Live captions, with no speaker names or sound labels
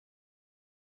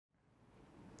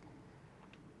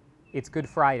It's Good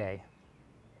Friday,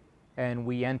 and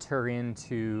we enter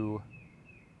into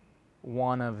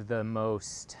one of the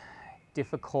most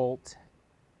difficult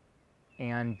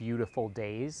and beautiful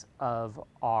days of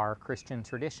our Christian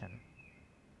tradition.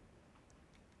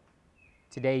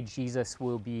 Today, Jesus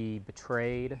will be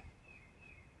betrayed.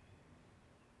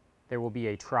 There will be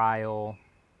a trial,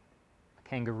 a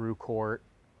kangaroo court.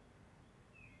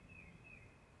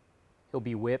 He'll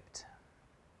be whipped,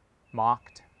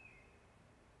 mocked.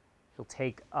 He'll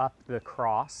take up the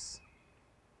cross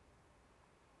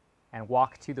and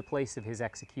walk to the place of his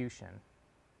execution.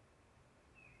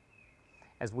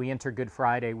 As we enter Good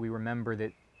Friday, we remember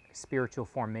that spiritual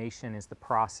formation is the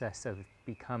process of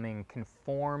becoming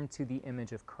conformed to the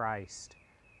image of Christ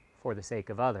for the sake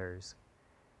of others.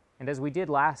 And as we did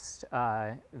last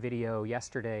video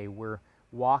yesterday, we're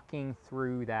walking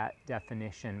through that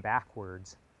definition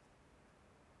backwards.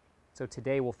 So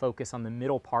today we'll focus on the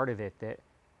middle part of it, that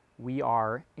we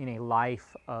are in a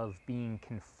life of being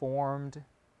conformed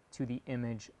to the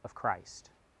image of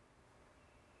Christ.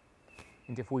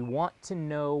 And if we want to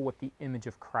know what the image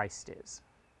of Christ is,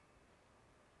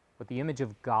 what the image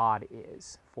of God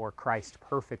is, for Christ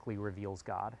perfectly reveals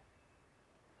God,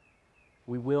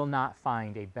 we will not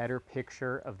find a better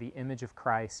picture of the image of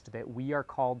Christ that we are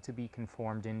called to be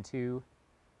conformed into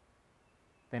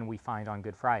than we find on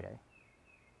Good Friday.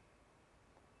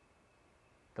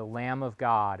 The Lamb of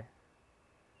God,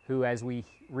 who, as we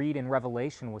read in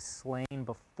Revelation, was slain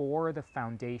before the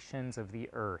foundations of the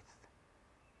earth.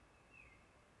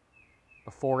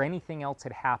 Before anything else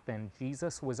had happened,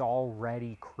 Jesus was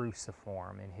already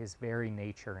cruciform in his very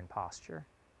nature and posture.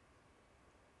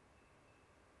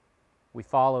 We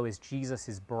follow as Jesus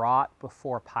is brought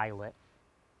before Pilate.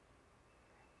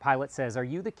 Pilate says, "Are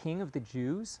you the king of the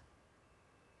Jews?"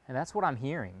 And that's what I'm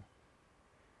hearing.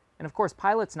 And of course,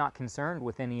 Pilate's not concerned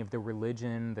with any of the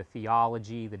religion, the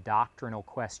theology, the doctrinal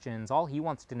questions. All he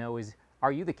wants to know is,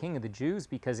 are you the king of the Jews?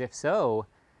 Because if so,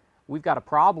 we've got a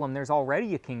problem. There's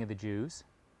already a king of the Jews.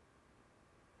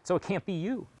 So it can't be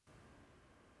you.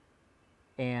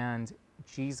 And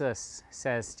Jesus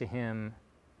says to him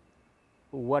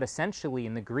what essentially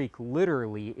in the Greek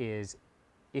literally is,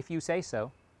 if you say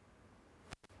so.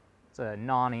 It's a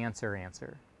non-answer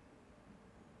answer.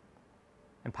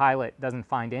 And Pilate doesn't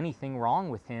find anything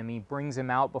wrong with him. He brings him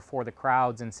out before the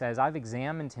crowds and says, I've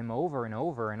examined him over and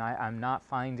over, and I'm not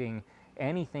finding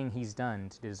anything he's done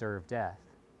to deserve death.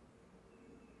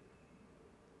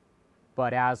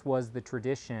 But as was the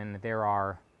tradition,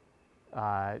 there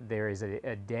is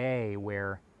a day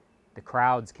where the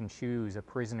crowds can choose a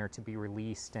prisoner to be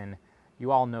released, and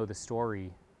you all know the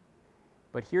story.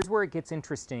 But here's where it gets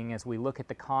interesting as we look at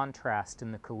the contrast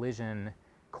and the collision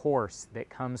course that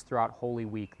comes throughout Holy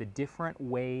Week, the different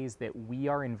ways that we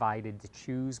are invited to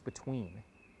choose between.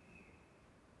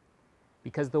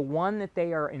 Because the one that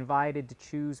they are invited to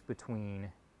choose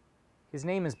between, his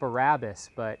name is Barabbas,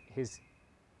 but his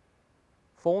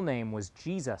full name was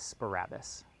Jesus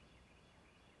Barabbas.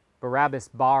 Barabbas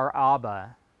bar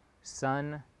Abba,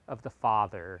 son of the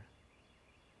Father.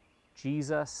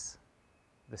 Jesus,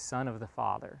 the Son of the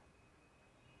Father.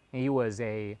 He was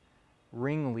a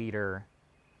ringleader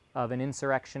of an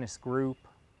insurrectionist group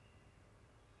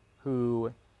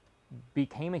who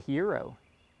became a hero,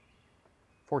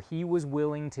 for he was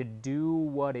willing to do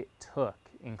what it took,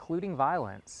 including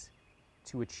violence,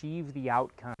 to achieve the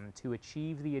outcome, to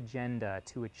achieve the agenda,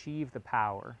 to achieve the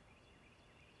power.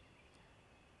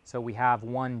 So we have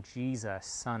one Jesus,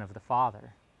 Son of the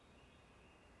Father,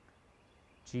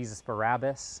 Jesus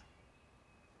Barabbas,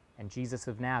 and Jesus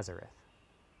of Nazareth.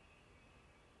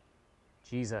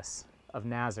 Jesus of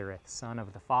Nazareth, Son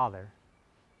of the Father.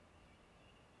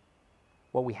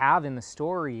 What we have in the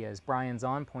story, as Brian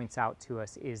Zahn points out to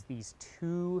us, is these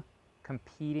two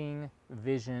competing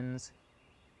visions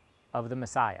of the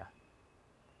Messiah.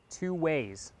 Two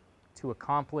ways to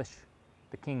accomplish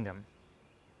the kingdom.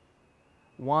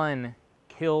 One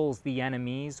kills the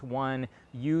enemies, one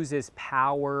uses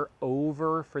power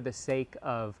over for the sake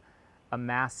of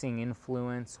amassing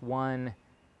influence, one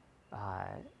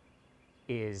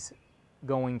is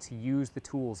going to use the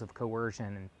tools of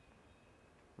coercion and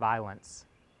violence,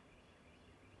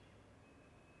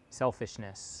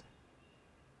 selfishness,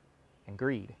 and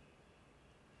greed.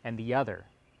 And the other,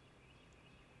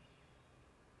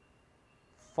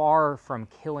 far from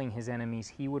killing his enemies,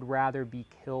 he would rather be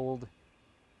killed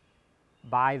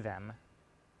by them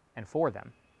and for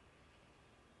them.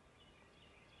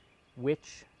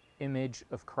 Which image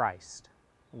of Christ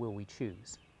will we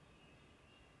choose?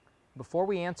 Before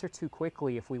we answer too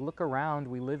quickly, if we look around,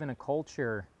 we live in a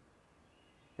culture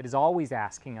that is always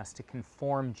asking us to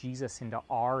conform Jesus into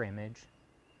our image,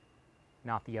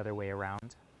 not the other way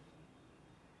around.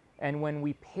 And when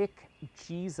we pick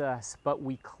Jesus, but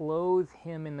we clothe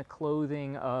him in the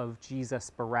clothing of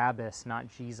Jesus Barabbas, not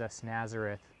Jesus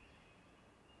Nazareth,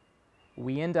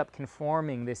 we end up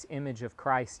conforming this image of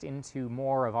Christ into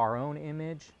more of our own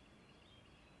image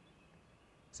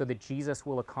so that Jesus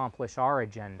will accomplish our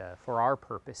agenda for our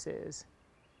purposes.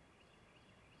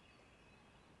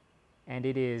 And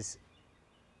it is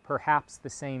perhaps the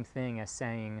same thing as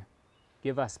saying,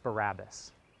 give us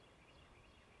Barabbas.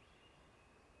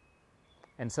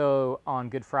 And so on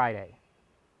Good Friday,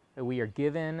 we are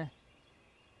given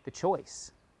the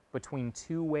choice between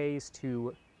two ways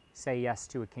to say yes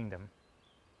to a kingdom.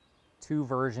 Two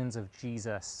versions of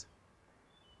Jesus.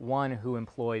 One who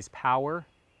employs power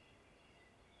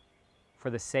for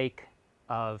the sake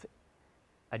of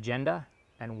agenda,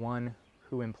 and one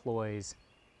who employs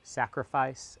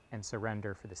sacrifice and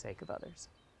surrender for the sake of others.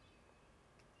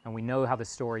 And we know how the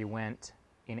story went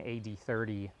in AD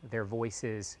 30. Their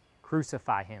voices,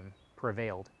 crucify him,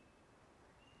 prevailed.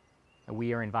 And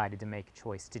we are invited to make a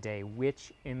choice today.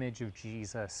 Which image of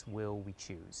Jesus will we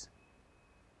choose?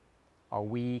 Are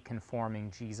we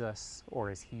conforming Jesus, or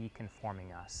is he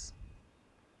conforming us?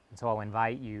 And so I'll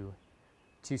invite you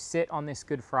to sit on this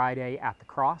Good Friday at the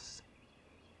cross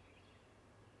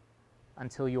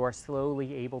until you are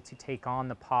slowly able to take on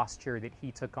the posture that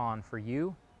he took on for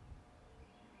you,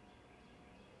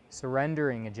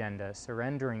 surrendering agenda,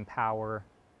 surrendering power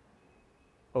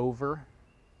over,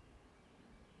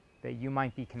 that you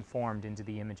might be conformed into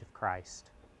the image of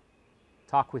Christ.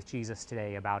 Talk with Jesus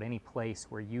today about any place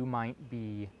where you might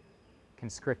be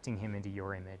conscripting him into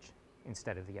your image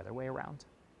instead of the other way around.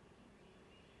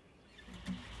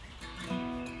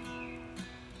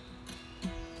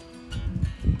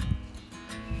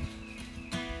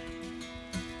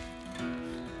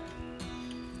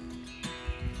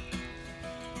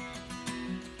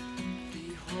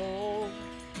 Behold,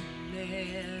 the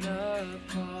man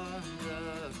upon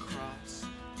the cross,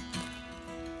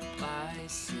 my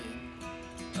sin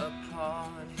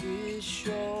upon his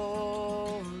shoulders.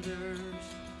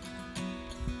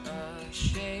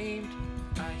 Ashamed,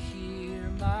 I hear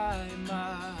my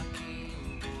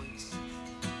mocking voice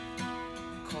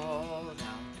called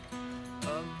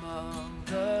out among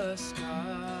the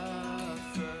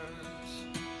scoffers.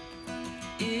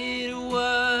 It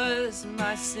was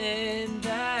my sin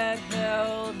that